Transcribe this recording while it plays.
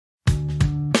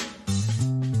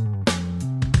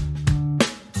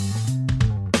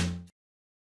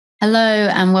Hello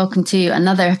and welcome to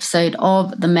another episode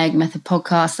of the Meg Method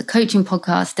podcast, the coaching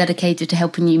podcast dedicated to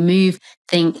helping you move,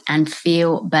 think and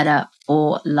feel better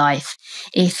for life.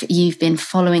 If you've been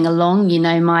following along, you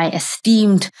know my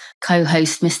esteemed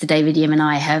co-host, Mr. David Yim, and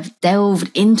I have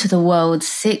delved into the world's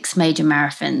 6 major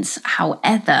marathons.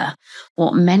 However,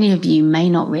 what many of you may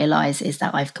not realize is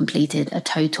that I've completed a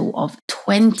total of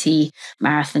 20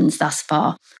 marathons thus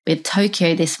far, with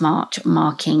Tokyo this March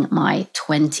marking my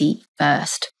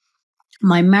 21st.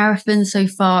 My marathons so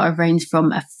far have ranged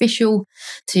from official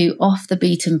to off the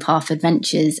beaten path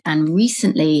adventures, and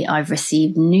recently I've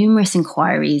received numerous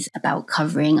inquiries about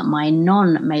covering my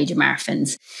non-major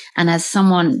marathons. And as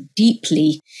someone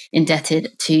deeply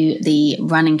indebted to the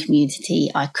running community,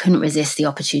 I couldn't resist the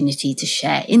opportunity to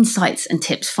share insights and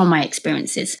tips from my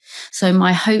experiences. So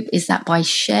my hope is that by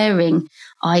sharing,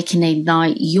 I can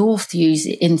ignite your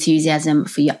enthusiasm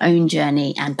for your own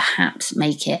journey and perhaps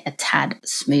make it a tad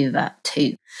smoother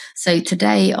too. So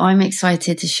today I'm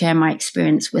excited to share my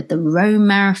experience with the Rome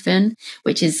Marathon,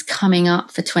 which is coming up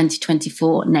for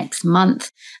 2024 next month.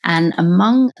 And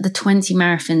among the 20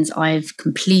 marathons I've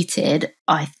completed,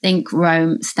 I think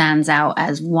Rome stands out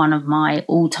as one of my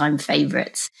all-time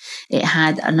favorites. It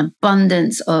had an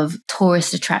abundance of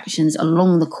tourist attractions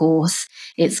along the course.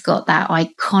 It's got that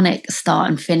iconic start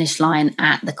and finish line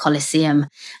at the Colosseum,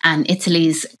 and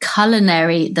Italy's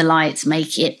culinary delights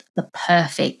make it the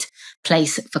perfect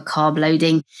place for carb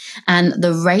loading. And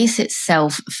the race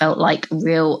itself felt like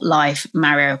real life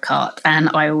Mario Kart, and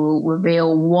I will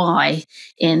reveal why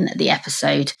in the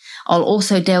episode. I'll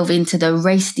also delve into the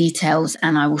race details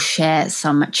and I will share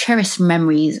some cherished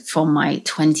memories from my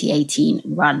 2018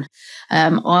 run.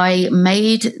 I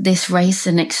made this race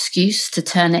an excuse to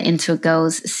turn it into a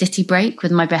girls' city break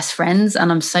with my best friends,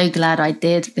 and I'm so glad I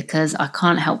did because I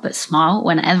can't help but smile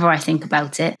whenever I think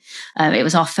about it. It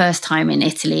was our first time in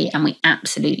Italy and we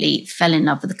absolutely fell in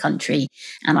love with the country,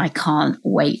 and I can't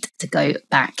wait to go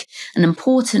back. An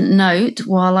important note,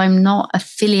 while I'm not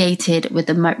affiliated with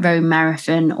the Rome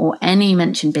Marathon or any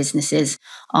mentioned businesses,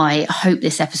 I hope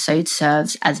this episode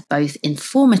serves as both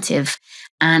informative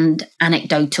and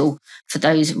anecdotal for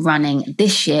those running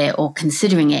this year or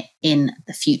considering it in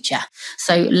the future.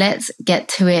 So let's get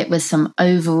to it with some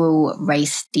overall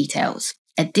race details.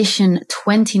 Edition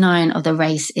 29 of the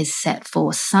race is set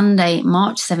for Sunday,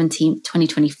 March 17th,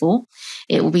 2024.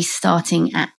 It will be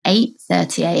starting at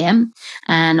 8:30 a.m.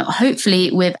 and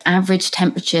hopefully with average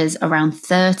temperatures around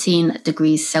 13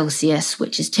 degrees Celsius,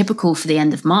 which is typical for the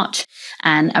end of March,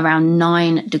 and around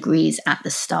 9 degrees at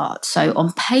the start. So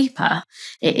on paper,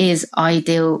 it is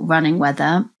ideal running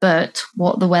weather, but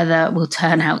what the weather will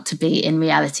turn out to be in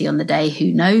reality on the day,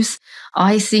 who knows?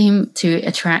 I seem to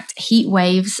attract heat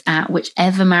waves at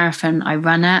whichever marathon I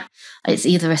run at. It's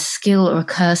either a skill or a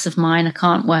curse of mine. I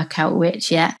can't work out which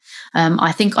yet.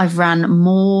 I think I've run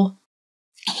more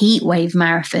heat wave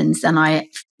marathons than I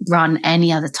run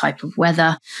any other type of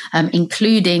weather,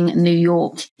 including New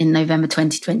York in November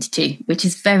 2022, which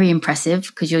is very impressive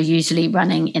because you're usually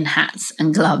running in hats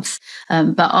and gloves.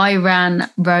 But I ran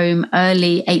Rome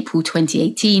early April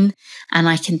 2018, and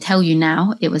I can tell you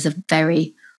now it was a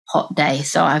very hot day.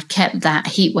 So I've kept that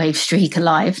heat wave streak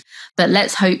alive, but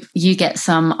let's hope you get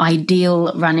some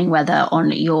ideal running weather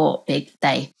on your big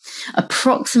day.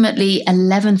 Approximately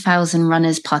 11,000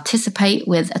 runners participate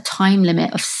with a time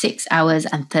limit of 6 hours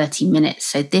and 30 minutes.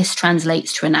 So this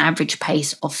translates to an average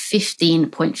pace of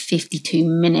 15.52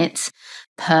 minutes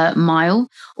per mile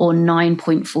or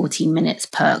 9.14 minutes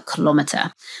per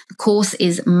kilometre. The course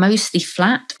is mostly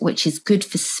flat, which is good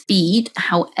for speed.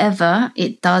 However,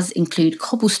 it does include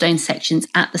cobblestone sections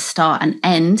at the start and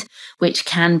end, which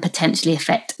can potentially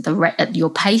affect your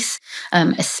pace,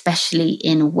 especially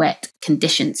in wet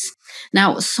conditions.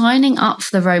 Now, signing up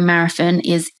for the Rome Marathon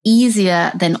is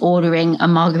easier than ordering a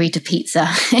margarita pizza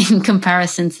in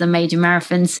comparison to the major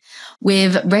marathons,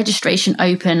 with registration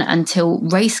open until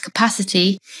race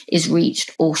capacity is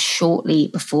reached or shortly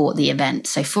before the event.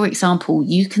 So, for example,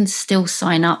 you can still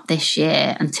sign up this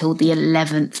year until the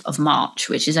 11th of March,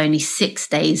 which is only 6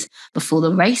 days before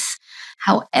the race.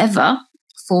 However,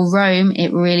 for Rome,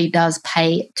 it really does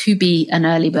pay to be an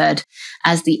early bird,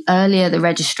 as the earlier the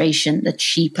registration, the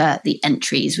cheaper the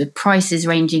entries, with prices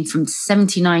ranging from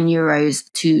 €79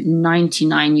 to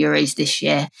 €99 this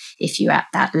year if you're at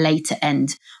that later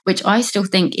end, which I still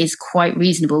think is quite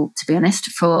reasonable, to be honest,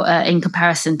 for in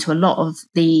comparison to a lot of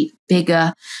the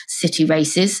bigger city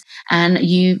races. And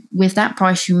with that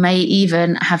price, you may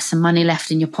even have some money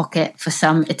left in your pocket for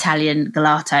some Italian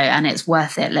gelato, and it's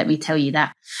worth it, let me tell you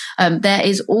that. There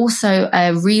is is also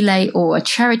a relay or a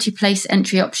charity place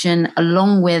entry option,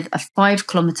 along with a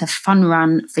 5-kilometre fun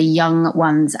run for young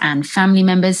ones and family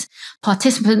members.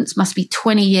 Participants must be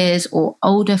 20 years or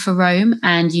older for Rome,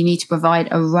 and you need to provide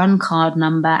a run card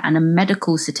number and a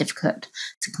medical certificate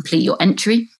to complete your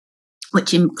entry,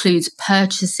 which includes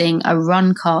purchasing a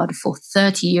run card for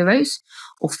 €30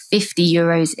 or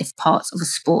 €50 if part of a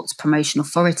sports promotion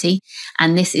authority.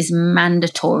 And this is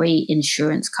mandatory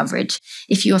insurance coverage.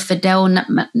 If you're a Fidel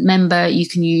member, you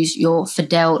can use your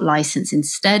Fidel license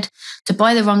instead. To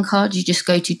buy the run card, you just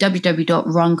go to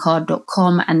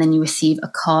www.runcard.com and then you receive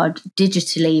a card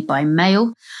digitally by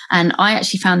mail. And I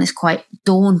actually found this quite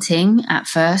daunting at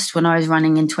first when I was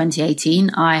running in 2018.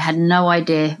 I had no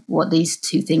idea what these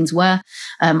two things were.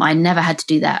 I never had to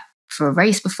do that for a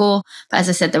race before. But as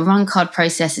I said, the run card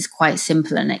process is quite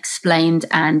simple and explained,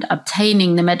 and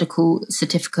obtaining the medical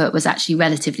certificate was actually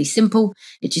relatively simple.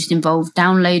 It just involved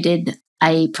downloading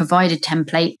a provided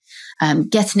template,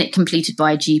 getting it completed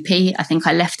by a GP. I think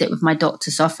I left it with my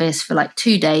doctor's office for like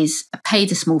 2 days, I paid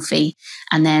a small fee,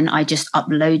 and then I just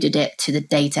uploaded it to the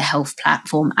Data Health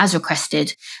platform as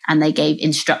requested, and they gave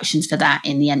instructions for that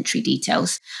in the entry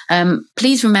details.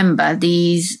 Please remember,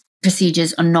 these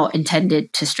procedures are not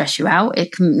intended to stress you out.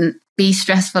 It can be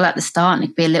stressful at the start and it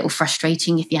can be a little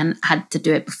frustrating if you hadn't had to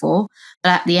do it before.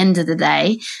 But at the end of the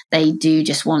day, they do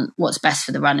just want what's best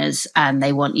for the runners, and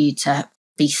they want you to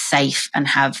be safe and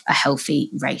have a healthy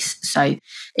race. So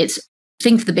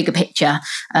think of the bigger picture.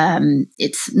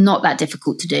 It's not that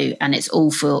difficult to do, and it's all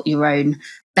for your own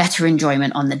better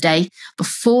enjoyment on the day.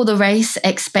 Before the race,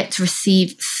 expect to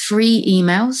receive 3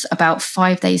 emails about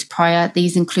 5 days prior.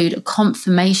 These include a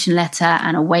confirmation letter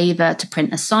and a waiver to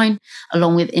print and sign,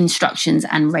 along with instructions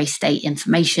and race date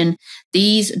information.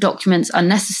 These documents are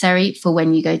necessary for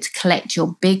when you go to collect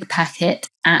your big packet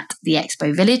at the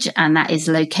Expo Village, and that is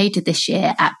located this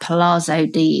year at Palazzo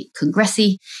di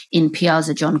Congressi in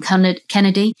Piazza John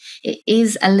Kennedy. It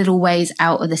is a little ways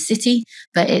out of the city,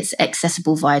 but it's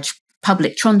accessible via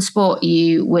public transport.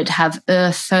 You would have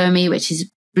Fermi, which is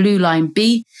Blue Line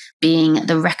B, being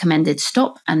the recommended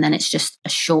stop, and then it's just a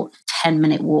short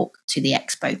 10-minute walk to the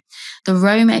Expo. The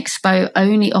Rome Expo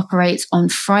only operates on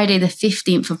Friday the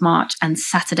 15th of March and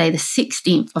Saturday the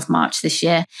 16th of March this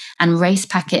year, and race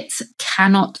packets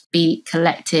cannot be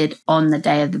collected on the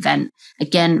day of the event.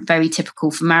 Again, very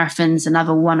typical for marathons,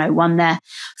 another 101 there.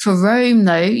 For Rome,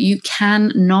 though, you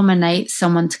can nominate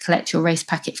someone to collect your race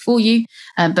packet for you,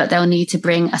 but they'll need to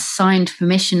bring a signed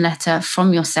permission letter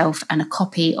from yourself and a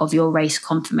copy of your race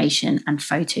confirmation and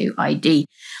photo ID.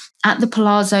 At the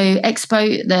Palazzo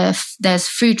Expo, there's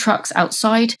food trucks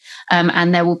outside,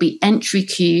 and there will be entry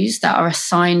queues that are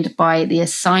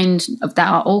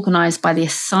organised by the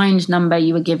assigned number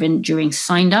you were given during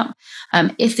signed up.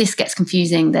 If this gets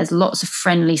confusing, there's lots of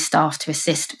friendly staff to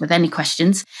assist with any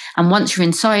questions. And once you're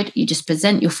inside, you just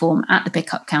present your form at the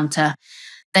pickup counter.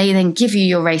 They then give you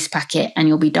your race packet, and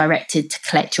you'll be directed to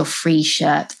collect your free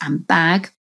shirt and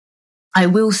bag. I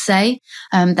will say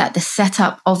that the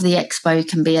setup of the Expo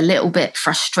can be a little bit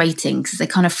frustrating because they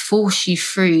kind of force you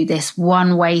through this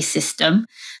one-way system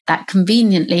that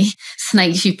conveniently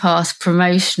snakes you past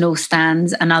promotional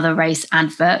stands and other race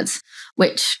adverts,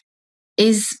 which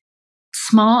is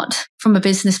smart from a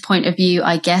business point of view,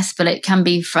 I guess, but it can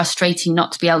be frustrating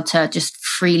not to be able to just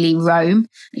freely roam,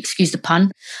 excuse the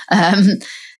pun,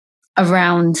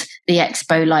 around the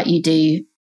Expo like you do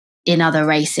in other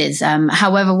races.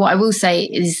 However, what I will say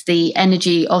is the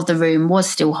energy of the room was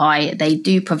still high. They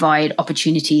do provide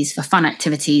opportunities for fun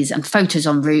activities and photos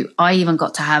en route. I even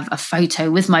got to have a photo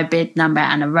with my bid number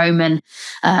and a Roman.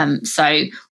 So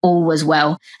all was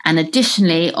well. And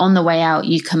additionally, on the way out,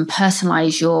 you can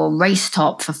personalize your race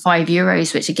top for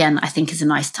 €5, which again, I think is a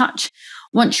nice touch.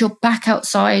 Once you're back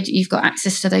outside, you've got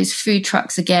access to those food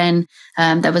trucks again.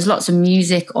 There was lots of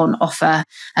music on offer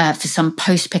for some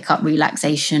post-pickup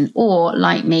relaxation, or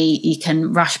like me, you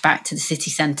can rush back to the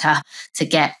city centre to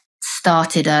get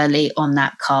started early on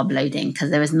that carb loading, because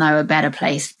there is no better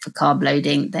place for carb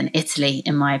loading than Italy,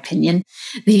 in my opinion.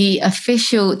 The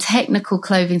official technical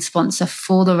clothing sponsor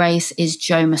for the race is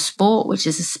Joma Sport, which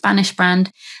is a Spanish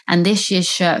brand, and this year's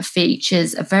shirt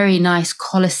features a very nice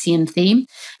Colosseum theme.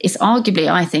 It's arguably,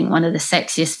 I think, one of the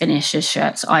sexiest finisher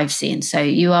shirts I've seen, so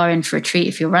you are in for a treat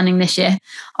if you're running this year.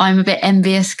 I'm a bit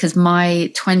envious because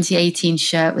my 2018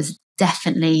 shirt was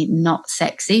definitely not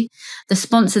sexy. The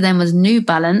sponsor then was New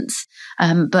Balance,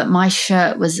 but my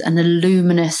shirt was an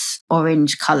luminous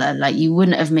orange color. Like, you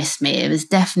wouldn't have missed me. It was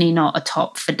definitely not a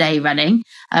top for day running.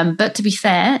 But to be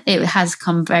fair, it has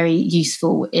come very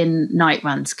useful in night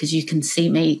runs, because you can see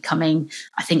me coming,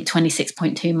 I think,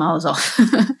 26.2 miles off.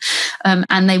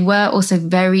 And they were also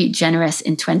very generous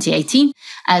in 2018,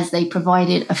 as they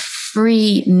provided a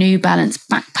free New Balance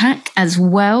backpack as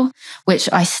well, which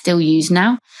I still use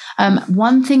now.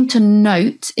 One thing to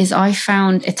note is I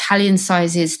found Italian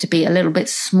sizes to be a little bit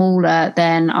smaller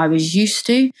than I was used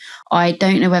to. I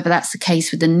don't know whether that's the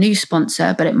case with the new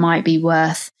sponsor, but it might be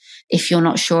worth, if you're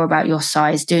not sure about your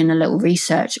size, doing a little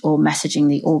research or messaging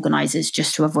the organisers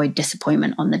just to avoid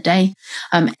disappointment on the day.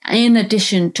 In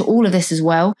addition to all of this as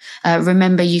well,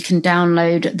 remember you can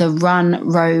download the Run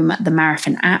Rome the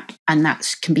Marathon app, and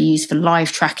that can be used for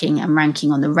live tracking and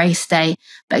ranking on the race day.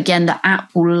 But again, the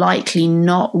app will likely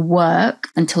not work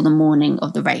until the morning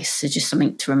of the race. So just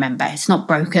something to remember. It's not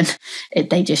broken.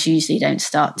 They just usually don't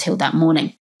start till that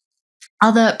morning.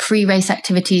 Other pre-race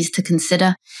activities to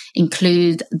consider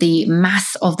include the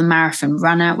Mass of the Marathon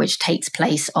Runner, which takes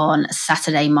place on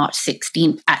Saturday, March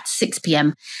 16th at 6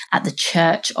 p.m. at the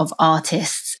Church of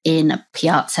Artists in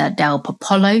Piazza del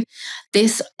Popolo.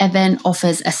 This event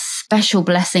offers a special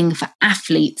blessing for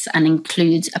athletes and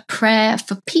includes a prayer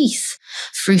for peace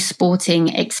through sporting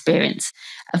experience.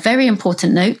 A very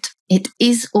important note, it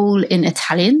is all in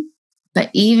Italian. But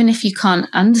even if you can't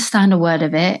understand a word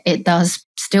of it, it does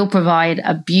still provide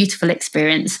a beautiful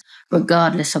experience,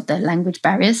 regardless of the language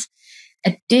barriers.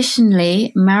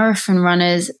 Additionally, marathon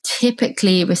runners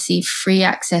typically receive free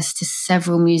access to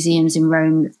several museums in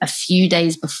Rome a few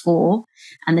days before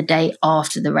and the day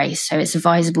after the race. So it's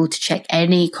advisable to check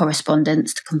any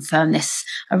correspondence to confirm this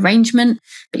arrangement,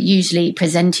 but usually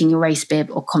presenting your race bib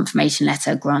or confirmation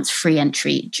letter grants free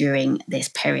entry during this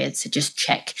period. So just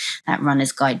check that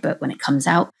runner's guidebook when it comes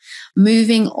out.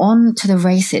 Moving on to the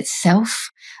race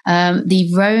itself,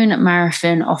 the Rhone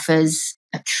Marathon offers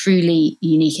a truly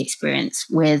unique experience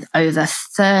with over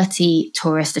 30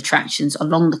 tourist attractions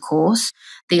along the course.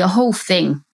 The whole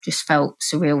thing just felt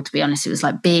surreal, to be honest. It was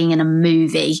like being in a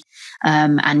movie.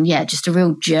 And yeah, just a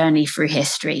real journey through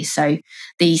history. So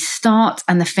the start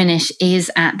and the finish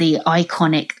is at the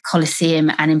iconic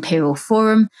Colosseum and Imperial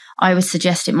Forum. I would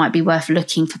suggest it might be worth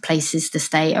looking for places to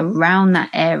stay around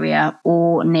that area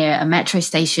or near a metro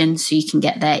station so you can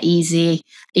get there easier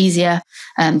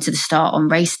to the start on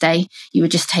race day. You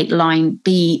would just take line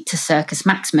B to Circus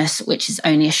Maximus, which is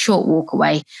only a short walk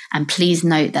away. And please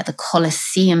note that the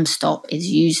Colosseum stop is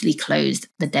usually closed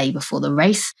the day before the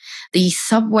race. The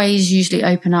subways usually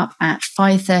open up at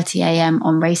 5:30 a.m.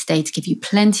 on race day to give you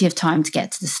plenty of time to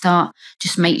get to the start.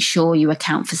 Just make sure you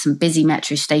account for some busy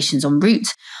metro stations en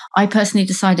route. I personally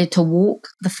decided to walk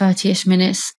the 30-ish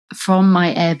minutes from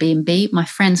my Airbnb. My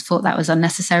friends thought that was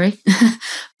unnecessary,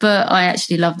 but I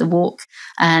actually loved the walk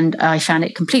and I found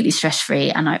it completely stress-free.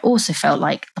 And I also felt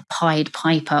like the Pied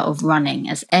Piper of running.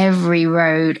 As every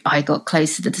road I got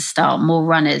closer to the start, more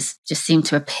runners just seemed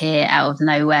to appear out of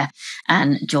nowhere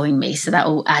and join me. So that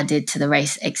all added to the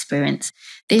race experience.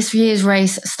 This year's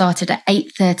race started at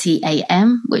 8:30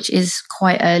 a.m., which is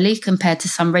quite early compared to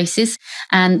some races.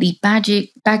 And the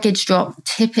baggage drop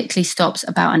typically stops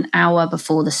about an hour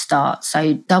before the start.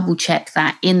 So double check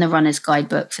that in the runner's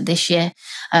guidebook for this year.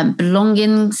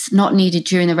 Belongings not needed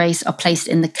during the race are placed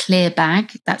in the clear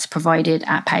bag that's provided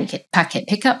at packet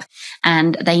pickup.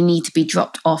 And they need to be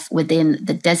dropped off within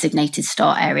the designated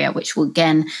start area, which will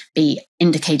again be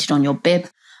indicated on your bib.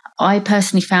 I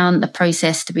personally found the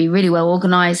process to be really well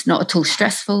organised, not at all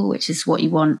stressful, which is what you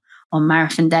want on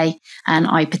marathon day. And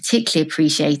I particularly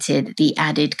appreciated the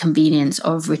added convenience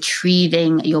of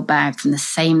retrieving your bag from the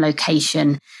same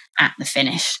location at the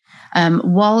finish.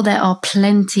 While there are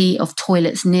plenty of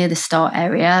toilets near the start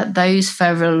area, those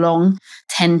further along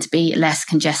tend to be less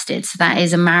congested. So that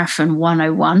is a marathon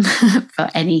 101 for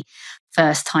any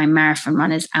first-time marathon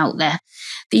runners out there.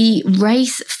 The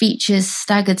race features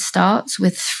staggered starts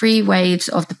with 3 waves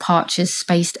of departures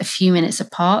spaced a few minutes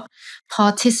apart.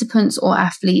 Participants or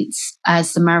athletes,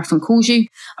 as the marathon calls you,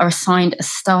 are assigned a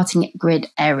starting grid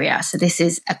area. So this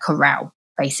is a corral,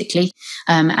 basically,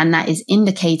 and that is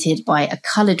indicated by a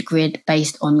coloured grid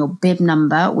based on your bib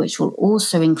number, which will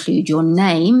also include your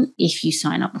name if you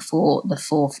sign up before the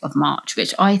 4th of March,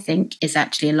 which I think is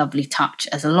actually a lovely touch,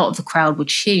 as a lot of the crowd would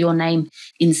cheer your name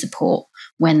in support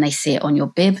when they see it on your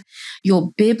bib.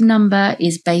 Your bib number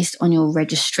is based on your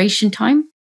registration time.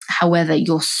 However,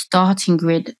 your starting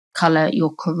grid colour,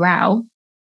 your corral,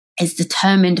 is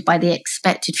determined by the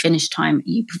expected finish time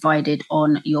you provided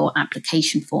on your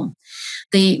application form.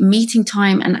 The meeting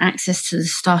time and access to the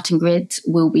starting grid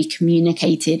will be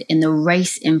communicated in the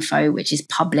race info, which is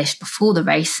published before the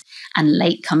race, and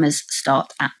latecomers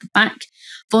start at the back.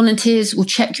 Volunteers will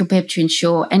check your bib to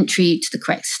ensure entry to the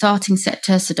correct starting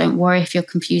sector. So don't worry if you're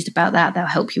confused about that. They'll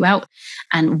help you out.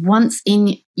 And once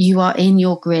you are in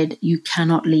your grid, you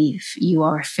cannot leave. You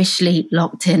are officially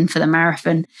locked in for the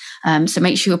marathon. So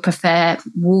make sure you prepare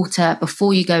water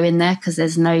before you go in there, because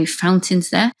there's no fountains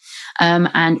there.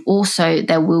 And also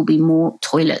there will be more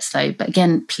toilets though. But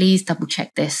again, please double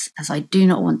check this, as I do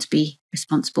not want to be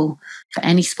responsible for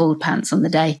any spoiled pants on the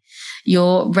day.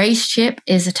 Your race chip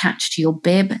is attached to your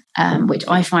bib, which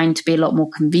I find to be a lot more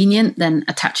convenient than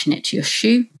attaching it to your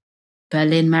shoe.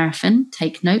 Berlin Marathon,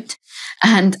 take note.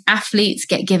 And athletes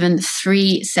get given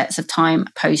 3 sets of time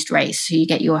post-race. So you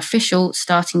get your official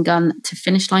starting gun to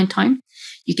finish line time.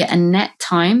 You get a net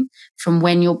time from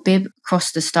when your bib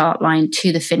crossed the start line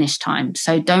to the finish time.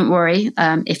 So don't worry,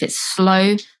 if it's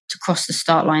slow to cross the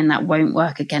start line, that won't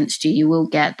work against you. You will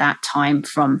get that time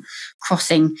from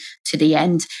crossing to the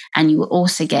end, and you will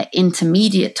also get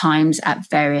intermediate times at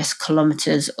various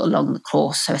kilometers along the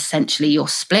course. So essentially your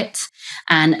splits,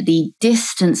 and the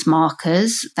distance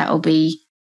markers that will be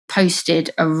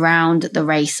posted around the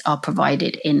race are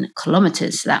provided in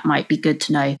kilometers. So that might be good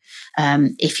to know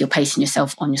if you're pacing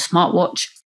yourself on your smartwatch.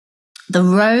 The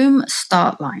Rome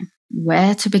start line,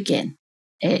 where to begin?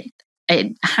 It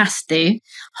has to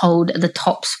hold the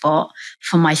top spot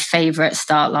for my favorite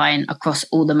start line across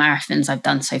all the marathons I've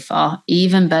done so far,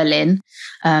 even Berlin.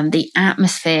 The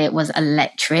atmosphere was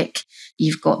electric.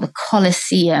 You've got the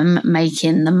Colosseum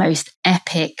making the most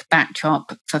epic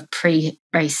backdrop for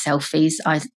pre-race selfies.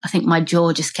 I think my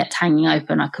jaw just kept hanging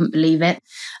open. I couldn't believe it.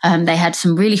 They had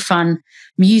some really fun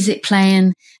music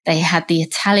playing. They had the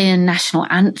Italian national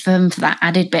anthem for that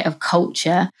added bit of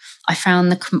culture. I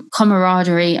found the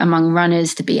camaraderie among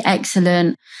runners to be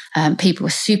excellent. People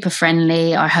were super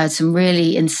friendly. I heard some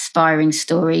really inspiring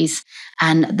stories,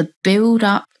 and the build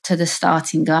up to the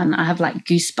starting gun, I have like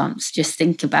goosebumps just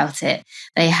think about it.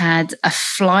 They had a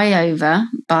flyover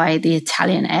by the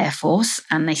Italian Air Force,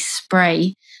 and they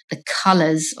spray the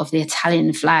colours of the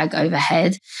Italian flag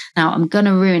overhead. Now, I'm going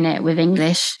to ruin it with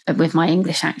English, with my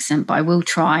English accent, but I will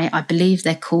try. I believe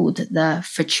they're called the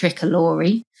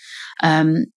Tricolori.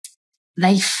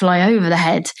 They fly over the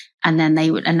head, and then they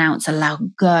would announce a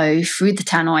loud go through the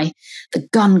tannoy. The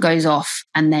gun goes off,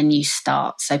 and then you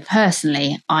start. So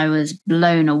personally, I was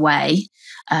blown away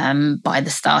by the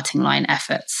starting line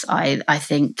efforts. I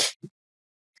think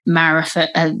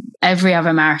every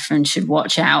other marathon should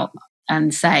watch out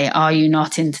and say, are you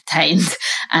not entertained?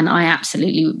 And I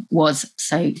absolutely was.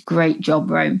 So great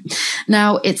job, Rome.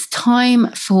 Now it's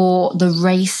time for the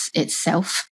race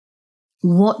itself.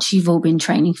 What you've all been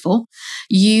training for.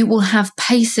 You will have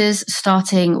pacers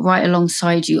starting right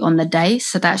alongside you on the day.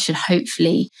 So that should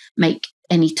hopefully make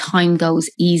any time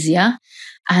goals easier.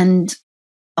 And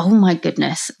oh my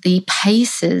goodness, the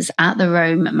paces at the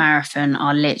Rome Marathon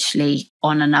are literally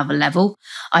on another level.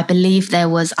 I believe there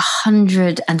was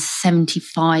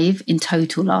 175 in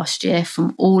total last year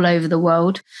from all over the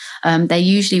world. They're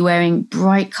usually wearing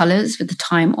bright colours with the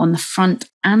time on the front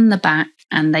and the back.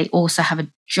 And they also have a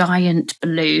giant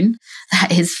balloon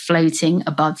that is floating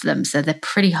above them. So they're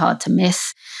pretty hard to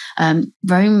miss.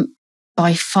 Rome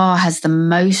by far has the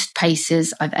most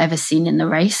paces I've ever seen in the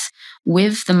race,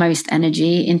 with the most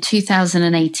energy. In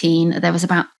 2018, there was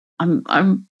about,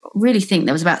 I really think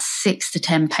there was about 6 to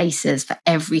 10 paces for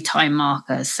every time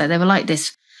marker. So they were like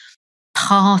this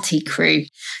party crew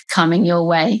coming your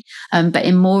way. But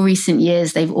in more recent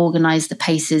years, they've organised the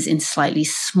paces in slightly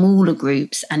smaller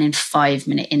groups and in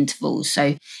 5-minute intervals.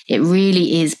 So it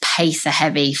really is pacer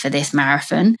heavy for this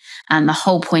marathon. And the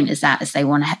whole point is they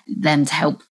want them to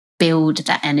help build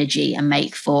that energy and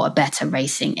make for a better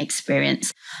racing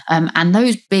experience. And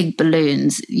those big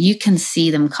balloons, you can see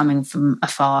them coming from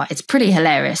afar. It's pretty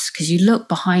hilarious because you look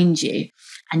behind you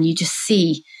and you just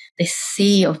see this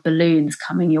sea of balloons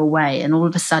coming your way. And all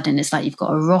of a sudden, it's like you've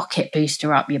got a rocket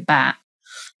booster up your back,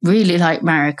 really like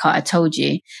Mario Kart, I told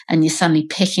you, and you're suddenly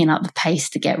picking up the pace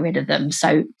to get rid of them.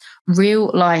 So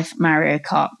real life Mario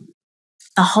Kart.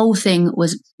 The whole thing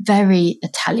was very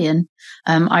Italian.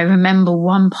 I remember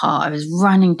one part, I was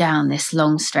running down this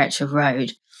long stretch of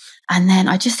road, and then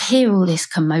I just hear all this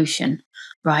commotion,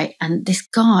 right? And this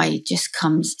guy just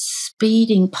comes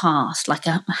speeding past like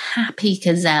a happy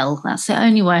gazelle. That's the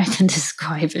only way I can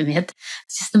describe him.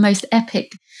 It's just the most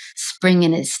epic spring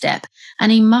in his step.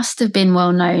 And he must have been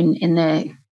well known in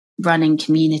the running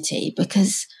community,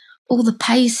 because all the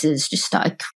pacers just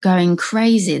started going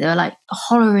crazy. They were like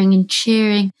hollering and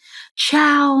cheering,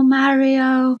 "Ciao,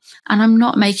 Mario." And I'm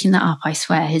not making that up, I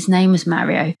swear. His name was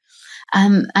Mario.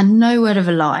 And no word of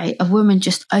a lie, a woman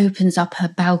just opens up her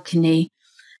balcony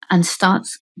and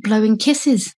starts blowing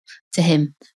kisses to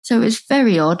him. So it was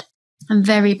very odd and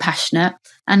very passionate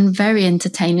and very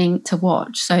entertaining to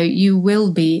watch. So you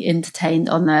will be entertained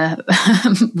on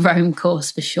the Rome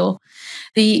course for sure.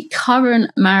 The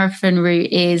current marathon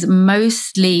route is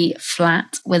mostly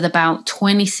flat with about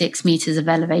 26 meters of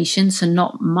elevation, so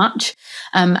not much.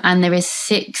 And there is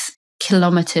 6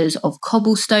 kilometers of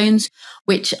cobblestones,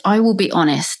 which I will be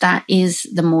honest, that is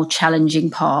the more challenging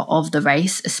part of the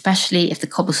race, especially if the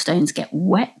cobblestones get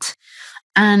wet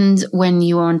and when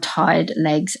you are on tired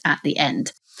legs at the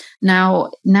end. Now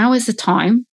is the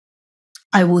time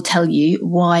I will tell you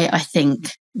why I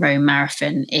think Rome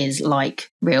Marathon is like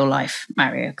real life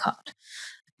Mario Kart,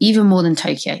 even more than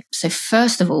Tokyo. So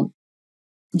first of all,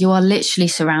 you are literally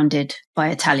surrounded by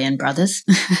Italian brothers.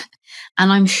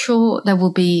 And I'm sure there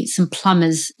will be some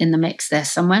plumbers in the mix there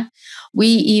somewhere. We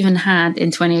even had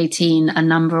in 2018 a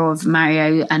number of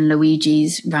Mario and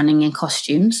Luigi's running in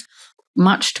costumes,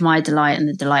 much to my delight and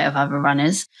the delight of other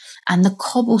runners. And the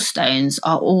cobblestones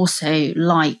are also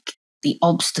like the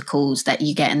obstacles that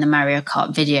you get in the Mario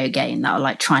Kart video game that are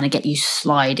like trying to get you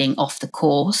sliding off the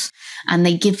course. And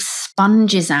they give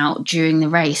sponges out during the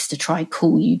race to try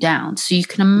cool you down. So you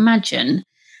can imagine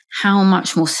how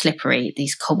much more slippery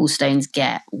these cobblestones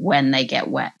get when they get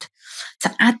wet.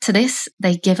 To add to this,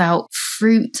 they give out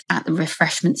fruit at the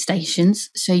refreshment stations.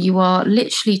 So you are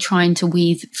literally trying to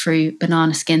weave through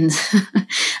banana skins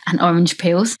and orange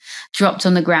peels dropped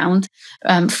on the ground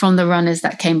from the runners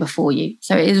that came before you.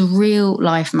 So it is real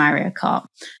life Mario Kart.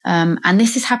 And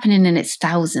this is happening in its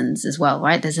thousands as well,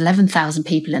 right? There's 11,000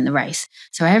 people in the race.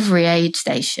 So every aid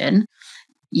station,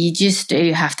 you just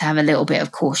do have to have a little bit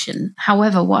of caution.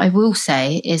 However, what I will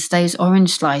say is those orange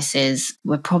slices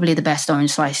were probably the best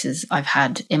orange slices I've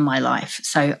had in my life.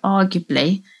 So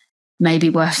arguably, maybe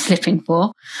worth slipping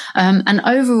for. And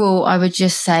overall, I would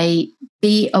just say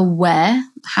be aware,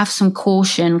 have some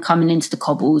caution coming into the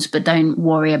cobbles, but don't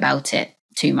worry about it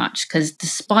too much, because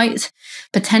despite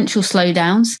potential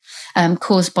slowdowns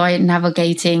caused by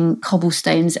navigating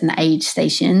cobblestones and aid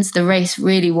stations, the race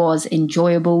really was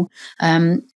enjoyable.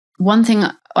 One thing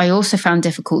I also found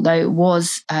difficult though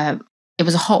was it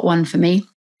was a hot one for me.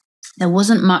 There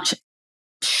wasn't much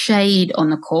shade on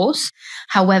the course.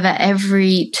 However,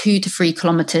 every 2 to 3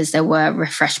 kilometers, there were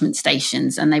refreshment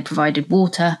stations and they provided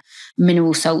water,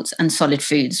 mineral salts and solid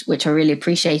foods, which I really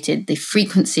appreciated the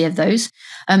frequency of those.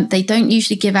 They don't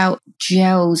usually give out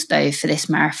gels though for this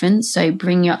marathon, so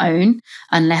bring your own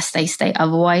unless they state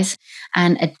otherwise.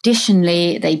 And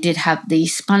additionally, they did have the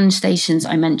sponge stations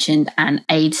I mentioned and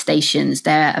aid stations.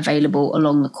 They're available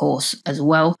along the course as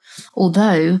well.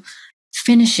 Although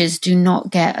finishers do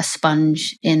not get a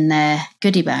sponge in their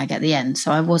goodie bag at the end. So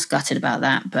I was gutted about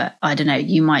that, but I don't know,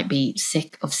 you might be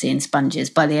sick of seeing sponges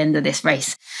by the end of this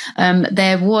race.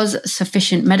 There was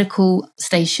sufficient medical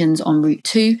stations on Route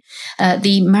 2.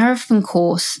 This marathon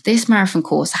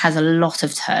course has a lot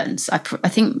of turns. I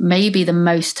think maybe the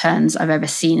most turns I've ever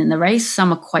seen in the race.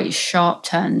 Some are quite sharp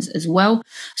turns as well.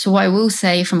 So what I will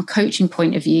say from a coaching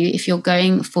point of view, if you're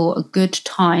going for a good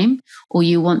time or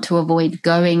you want to avoid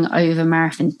going over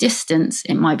marathon distance,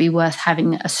 it might be worth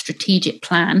having a strategic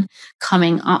plan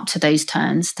coming up to those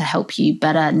turns to help you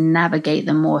better navigate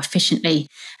them more efficiently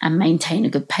and maintain a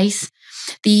good pace.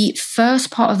 The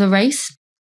first part of the race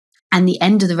and the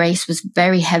end of the race was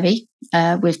very heavy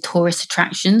with tourist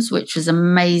attractions, which was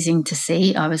amazing to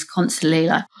see. I was constantly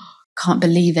like, can't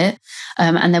believe it.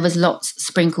 And there was lots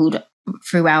sprinkled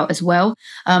throughout as well.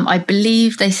 I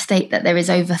believe they state that there is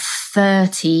over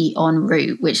 30 en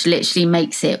route, which literally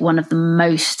makes it one of the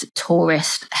most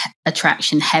tourist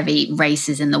attraction heavy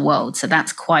races in the world. So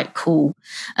that's quite cool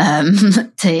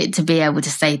to be able to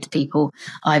say to people,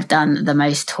 I've done the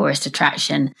most tourist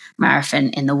attraction marathon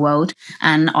in the world.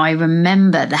 And I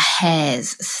remember the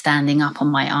hairs standing up on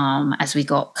my arm as we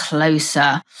got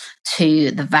closer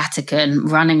to the Vatican,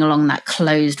 running along that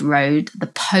closed road. The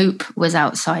Pope was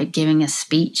outside giving a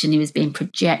speech and he was being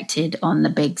projected on the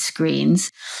big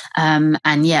screens.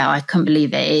 And yeah, I couldn't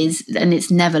believe it is. And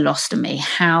it's never lost on me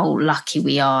how lucky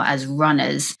we are as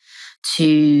runners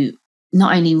to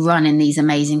not only run in these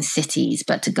amazing cities,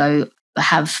 but to go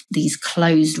have these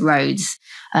closed roads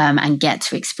and get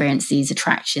to experience these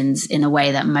attractions in a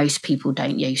way that most people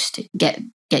don't used to get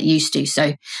get used to.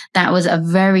 So that was a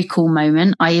very cool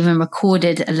moment. I even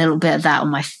recorded a little bit of that on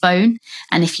my phone.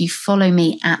 And if you follow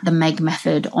me at the Meg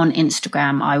Method on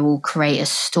Instagram, I will create a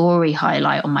story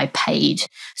highlight on my page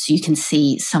so you can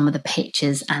see some of the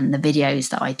pictures and the videos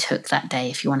that I took that day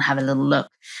if you want to have a little look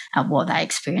at what that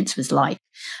experience was like.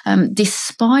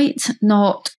 Despite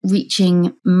not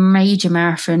reaching major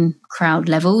marathon crowd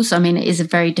levels, I mean, it is a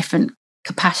very different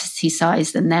capacity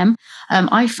size than them.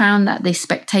 I found that the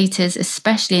spectators,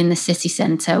 especially in the city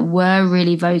centre, were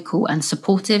really vocal and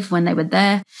supportive when they were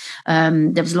there.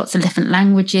 There was lots of different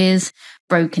languages,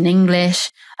 broken English,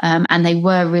 and they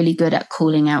were really good at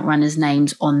calling out runners'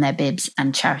 names on their bibs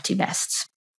and charity vests.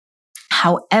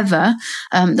 However,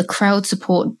 the crowd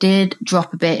support did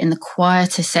drop a bit in the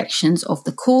quieter sections of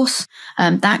the course.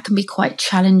 That can be quite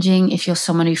challenging if you're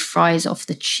someone who thrives off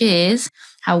the cheers.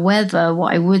 However,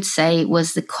 what I would say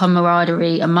was the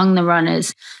camaraderie among the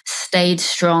runners stayed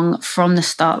strong from the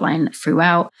start line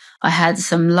throughout. I had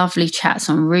some lovely chats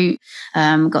en route,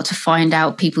 got to find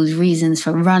out people's reasons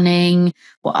for running,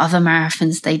 what other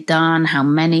marathons they'd done, how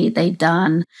many they'd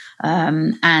done.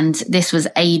 And this was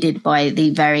aided by the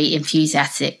very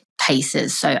enthusiastic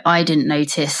pacers. So I didn't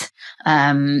notice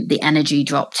the energy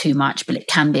drop too much, but it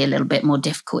can be a little bit more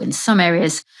difficult in some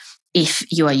areas if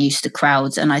you are used to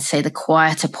crowds. And I'd say the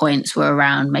quieter points were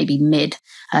around maybe mid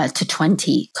to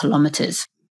 20 kilometers.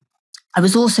 I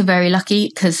was also very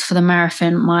lucky because for the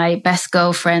marathon, my best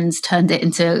girlfriends turned it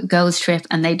into a girls' trip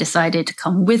and they decided to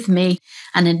come with me.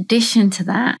 And in addition to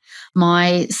that,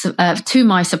 to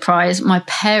my surprise, my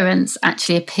parents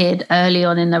actually appeared early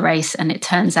on in the race, and it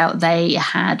turns out they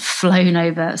had flown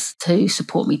over to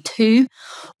support me too.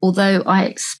 Although I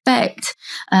expect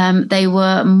they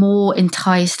were more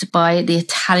enticed by the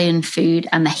Italian food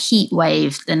and the heat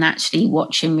wave than actually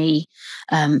watching me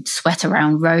sweat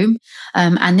around Rome.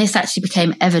 And this actually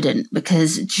became evident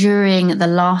because during the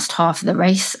last half of the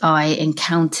race, I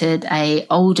encountered an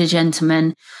older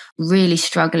gentleman really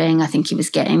struggling. I think he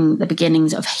was getting the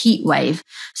beginnings of heat wave.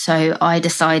 So I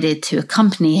decided to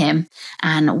accompany him.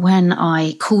 And when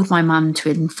I called my mum to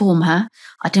inform her,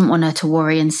 I didn't want her to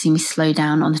worry and see me slow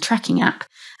down on the tracking app.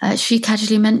 She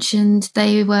casually mentioned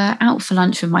they were out for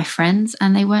lunch with my friends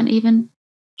and they weren't even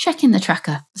checking the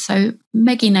tracker. So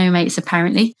Meggie no mates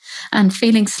apparently, and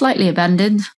feeling slightly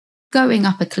abandoned, going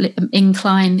up an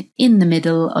incline in the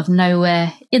middle of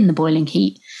nowhere in the boiling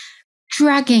heat,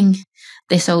 dragging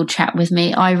this old chap with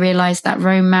me, I realised that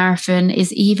Rome Marathon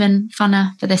is even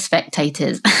funner for the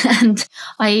spectators. And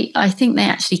I think they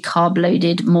actually carb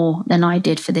loaded more than I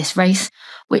did for this race,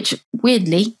 which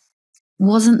weirdly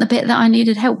wasn't the bit that I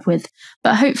needed help with.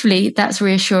 But hopefully that's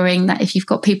reassuring that if you've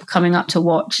got people coming up to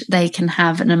watch, they can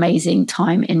have an amazing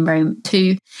time in Rome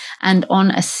too. And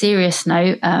on a serious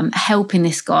note, helping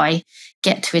this guy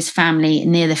get to his family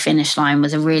near the finish line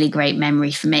was a really great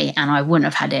memory for me, and I wouldn't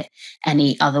have had it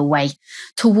any other way.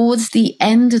 Towards the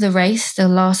end of the race, the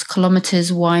last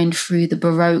kilometres wind through the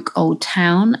Baroque old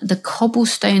town. The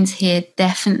cobblestones here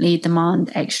definitely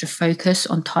demand extra focus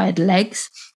on tired legs.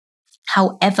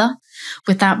 However,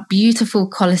 with that beautiful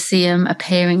Colosseum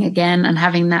appearing again and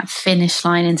having that finish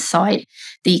line in sight,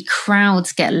 the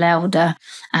crowds get louder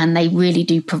and they really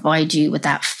do provide you with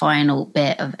that final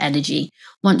bit of energy.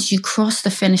 Once you cross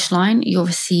the finish line, you'll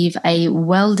receive a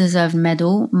well-deserved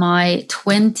medal. My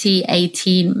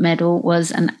 2018 medal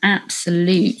was an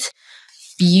absolute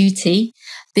beauty.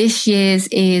 This year's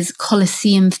is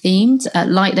Colosseum themed,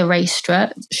 like the race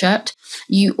shirt.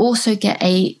 You also get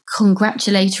a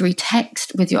congratulatory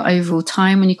text with your overall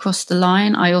time when you cross the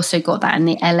line. I also got that in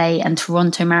the LA and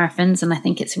Toronto marathons, and I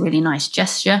think it's a really nice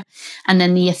gesture. And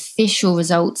then the official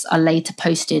results are later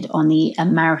posted on the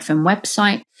marathon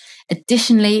website.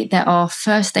 Additionally, there are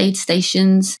first aid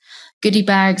stations, goodie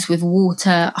bags with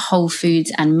water, whole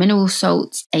foods and mineral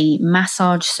salts, a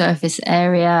massage surface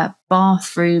area,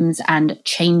 bathrooms and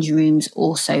change rooms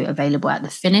also available at the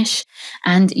finish.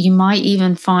 And you might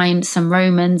even find some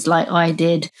Romans like I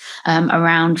did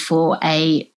around for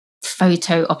a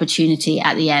photo opportunity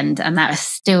at the end, and that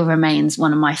still remains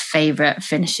one of my favorite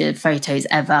finisher photos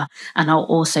ever. And I'll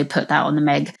also put that on the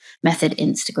Meg Method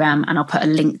Instagram, and I'll put a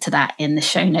link to that in the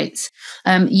show notes.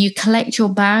 You collect your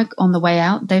bag on the way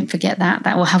out. Don't forget that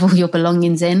will have all your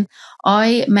belongings in.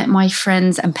 I met my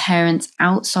friends and parents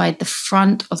outside the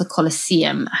front of the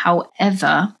Colosseum.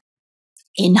 However,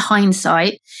 In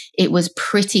hindsight, it was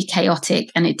pretty chaotic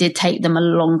and it did take them a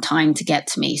long time to get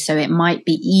to me. So it might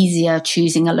be easier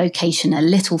choosing a location a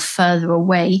little further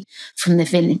away from the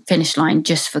finish line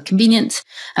just for convenience.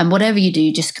 And whatever you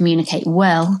do, just communicate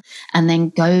well and then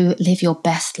go live your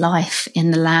best life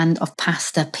in the land of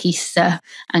pasta, pizza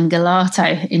and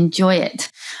gelato. Enjoy it.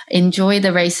 Enjoy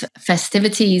the race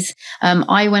festivities.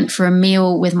 I went for a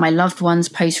meal with my loved ones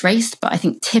post-race, but I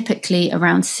think typically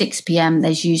around 6 p.m.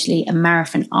 there's usually a marathon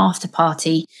after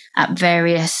party at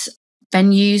various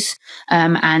venues,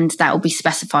 and that will be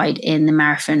specified in the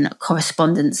marathon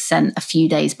correspondence sent a few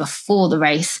days before the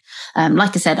race.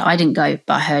 Like I said, I didn't go,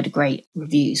 but I heard great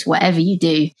reviews. Whatever you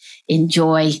do,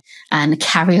 enjoy and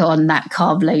carry on that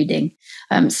carb loading.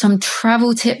 Some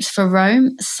travel tips for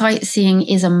Rome. Sightseeing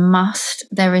is a must.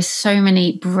 There is so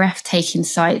many breathtaking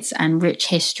sights and rich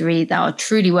history that are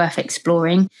truly worth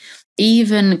exploring.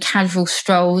 Even casual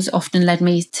strolls often led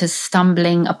me to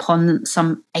stumbling upon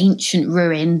some ancient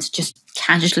ruins just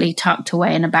casually tucked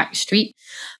away in a back street.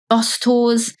 Bus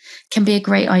tours can be a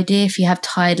great idea if you have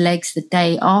tired legs the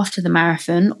day after the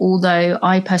marathon, although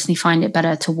I personally find it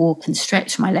better to walk and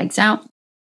stretch my legs out.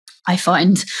 I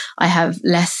find I have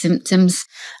less symptoms.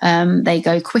 They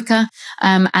go quicker.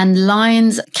 And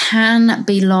lines can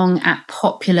be long at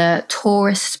popular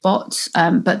tourist spots,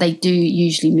 but they do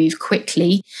usually move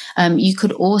quickly. You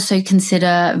could also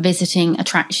consider visiting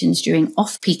attractions during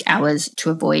off-peak hours to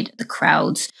avoid the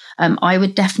crowds. I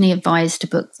would definitely advise to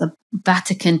book the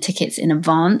Vatican tickets in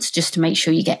advance just to make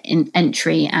sure you get in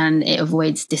entry and it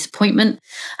avoids disappointment.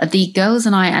 The girls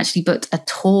and I actually booked a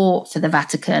tour for the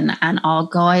Vatican and our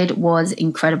guide was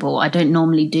incredible. I don't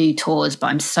normally do tours, but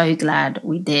I'm so glad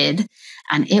we did.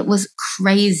 And it was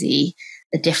crazy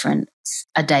the difference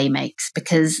a day makes,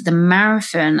 because the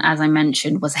marathon, as I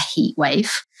mentioned, was a heat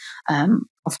wave,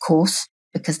 of course,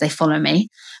 because they follow me.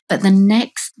 But the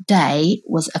next day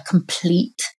was a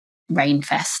complete rain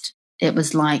fest. It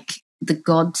was like the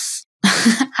gods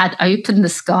had opened the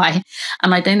sky.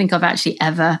 And I don't think I've actually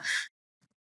ever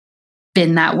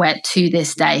been that wet to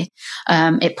this day.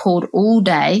 It poured all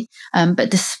day, but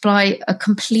despite a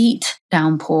complete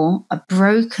downpour, a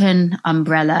broken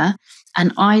umbrella,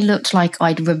 and I looked like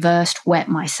I'd reversed wet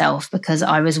myself because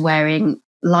I was wearing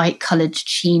light coloured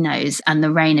chinos and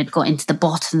the rain had got into the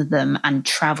bottom of them and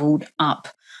travelled up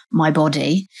my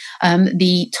body.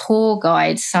 The tour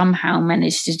guide somehow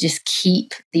managed to just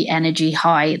keep the energy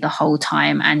high the whole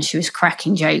time, and she was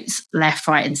cracking jokes left,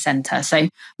 right, and centre. So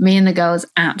me and the girls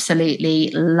absolutely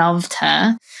loved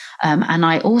her. And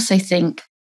I also think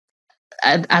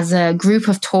as a group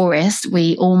of tourists,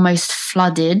 we almost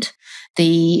flooded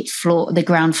the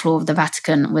ground floor of the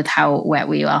Vatican with how wet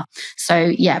we are.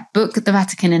 So yeah, book the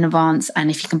Vatican in advance. And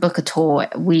if you can book a tour,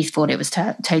 we thought it was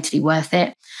totally worth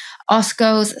it. Us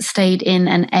girls stayed in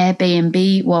an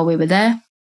Airbnb while we were there.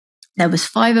 There was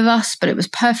 5 of us, but it was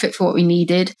perfect for what we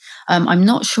needed. I'm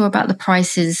not sure about the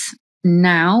prices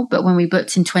now, but when we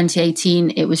booked in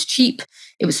 2018, it was cheap.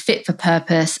 It was fit for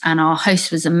purpose, and our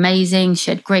host was amazing. She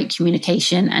had great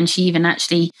communication, and she even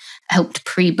actually helped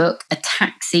pre-book a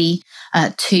taxi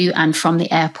to and from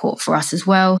the airport for us as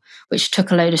well, which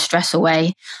took a load of stress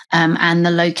away. And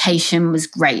the location was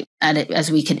great as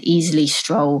we could easily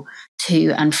stroll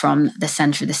to and from the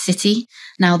center of the city.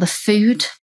 Now, the food,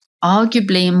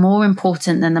 arguably more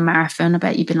important than the marathon. I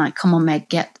bet you've been like, come on, Meg,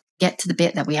 get to the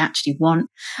bit that we actually want.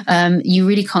 You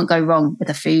really can't go wrong with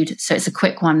the food. So it's a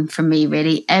quick one from me,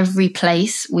 really. Every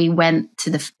place we went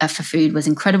to for food was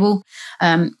incredible.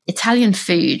 Italian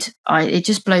food, it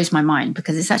just blows my mind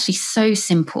because it's actually so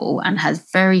simple and has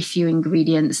very few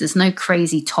ingredients. There's no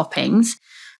crazy toppings,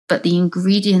 but the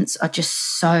ingredients are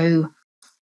just so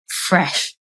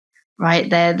fresh. Right?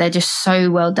 They're just so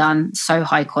well done, so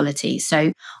high quality.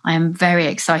 So I am very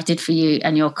excited for you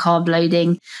and your carb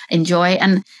loading. Enjoy.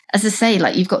 And as I say,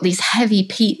 like you've got these heavy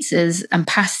pizzas and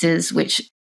pastas, which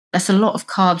that's a lot of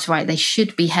carbs, right? They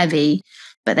should be heavy,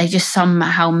 but they just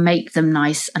somehow make them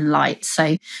nice and light.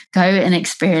 So go and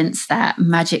experience that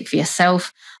magic for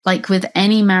yourself. Like with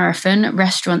any marathon,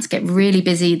 restaurants get really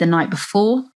busy the night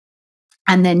before,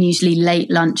 and then usually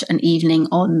late lunch and evening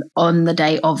on the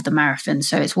day of the marathon.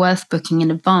 So it's worth booking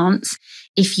in advance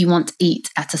if you want to eat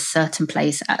at a certain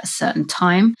place at a certain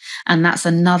time. And that's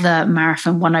another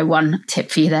Marathon 101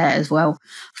 tip for you there as well.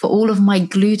 For all of my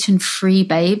gluten-free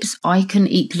babes, I can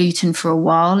eat gluten for a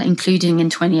while, including in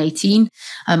 2018.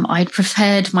 I'd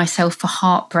prepared myself for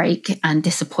heartbreak and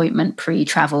disappointment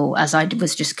pre-travel, as I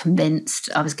was just convinced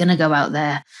I was going to go out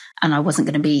there and I wasn't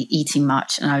going to be eating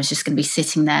much, and I was just going to be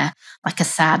sitting there like a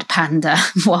sad panda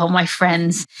while my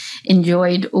friends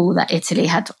enjoyed all that Italy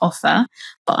had to offer.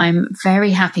 But I'm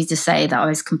very happy to say that I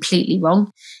was completely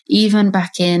wrong. Even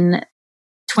back in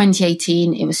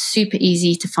 2018, it was super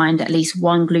easy to find at least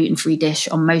one gluten-free dish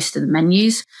on most of the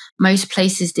menus. Most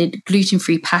places did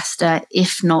gluten-free pasta,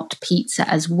 if not pizza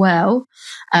as well.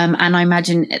 And I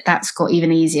imagine that's got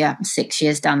even easier 6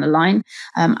 years down the line.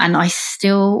 And I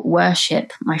still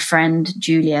worship my friend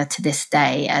Julia to this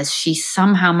day, as she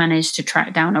somehow managed to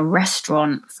track down a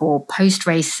restaurant for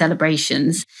post-race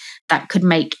celebrations that could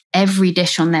make every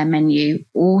dish on their menu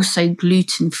also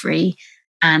gluten-free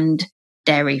and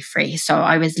dairy-free. So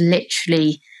I was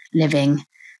literally living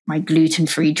my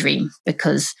gluten-free dream,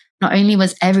 because not only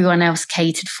was everyone else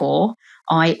catered for,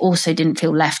 I also didn't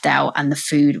feel left out, and the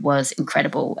food was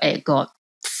incredible. It got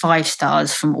 5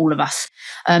 stars from all of us.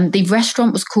 The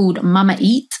restaurant was called Mama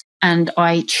Eat, and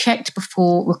I checked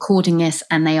before recording this,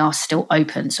 and they are still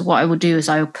open. So what I will do is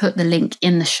I will put the link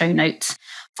in the show notes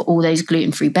for all those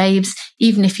gluten-free babes.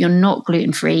 Even if you're not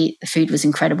gluten-free, the food was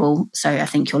incredible. So I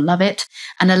think you'll love it.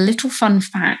 And a little fun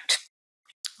fact,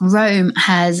 Rome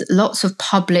has lots of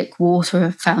public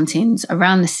water fountains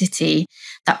around the city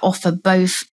that offer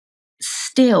both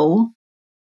still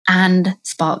and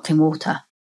sparkling water.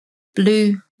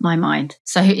 Blew my mind.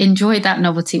 So enjoy that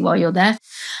novelty while you're there.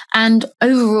 And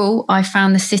overall, I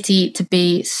found the city to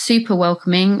be super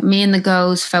welcoming. Me and the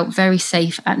girls felt very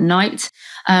safe at night.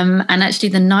 And actually,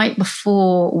 the night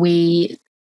before we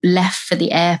left for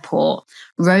the airport,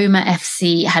 Roma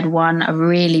FC had won a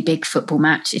really big football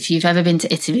match. If you've ever been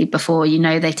to Italy before, you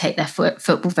know they take their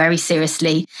football very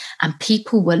seriously, and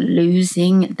people were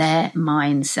losing their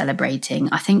minds celebrating.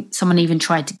 I think someone even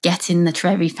tried to get in the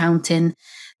Trevi fountain.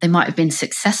 They might have been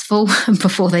successful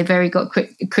before they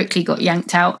quickly got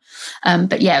yanked out.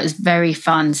 But yeah, it was very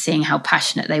fun seeing how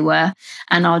passionate they were.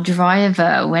 And our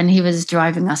driver, when he was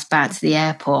driving us back to the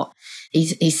airport,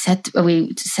 we said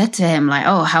to him, like,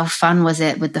 "Oh, how fun was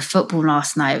it with the football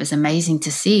last night? It was amazing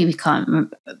to see. We can't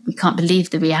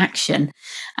believe the reaction."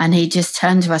 And he just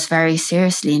turned to us very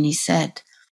seriously and he said,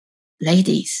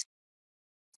 "Ladies,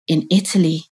 in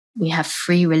Italy, we have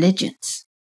 3 religions.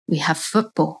 We have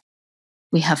football,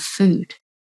 we have food,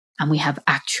 and we have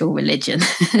actual religion."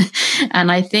 And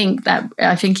I think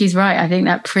he's right. I think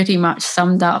that pretty much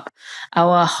summed up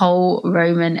our whole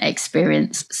Roman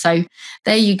experience. So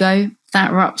there you go.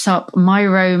 That wraps up my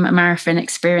Rome marathon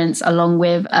experience, along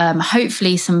with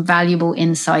hopefully some valuable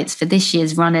insights for this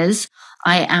year's runners.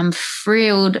 I am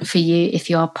thrilled for you if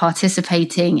you are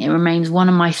participating. It remains one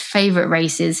of my favorite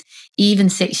races, even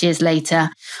 6 years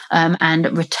later.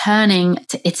 And returning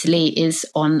to Italy is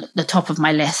on the top of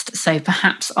my list. So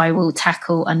perhaps I will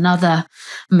tackle another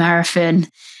marathon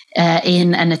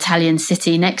in an Italian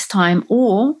city next time.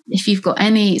 Or if you've got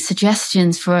any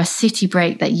suggestions for a city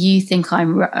break that you think I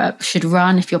should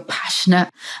run, if you're passionate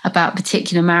about a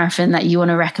particular marathon that you want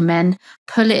to recommend,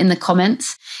 put it in the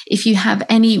comments. If you have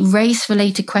any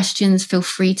race-related questions, feel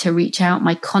free to reach out.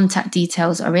 My contact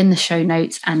details are in the show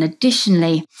notes. And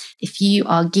additionally, if you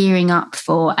are gearing up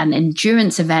for an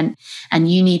endurance event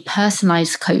and you need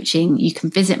personalized coaching, you can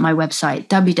visit my website,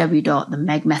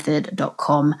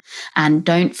 www.themegmethod.com. And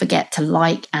don't forget to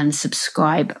like and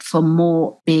subscribe for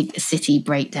more big city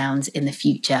breakdowns in the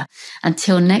future.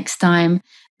 Until next time,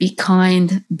 be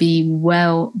kind, be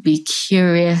well, be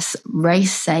curious,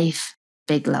 race safe,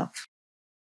 big love.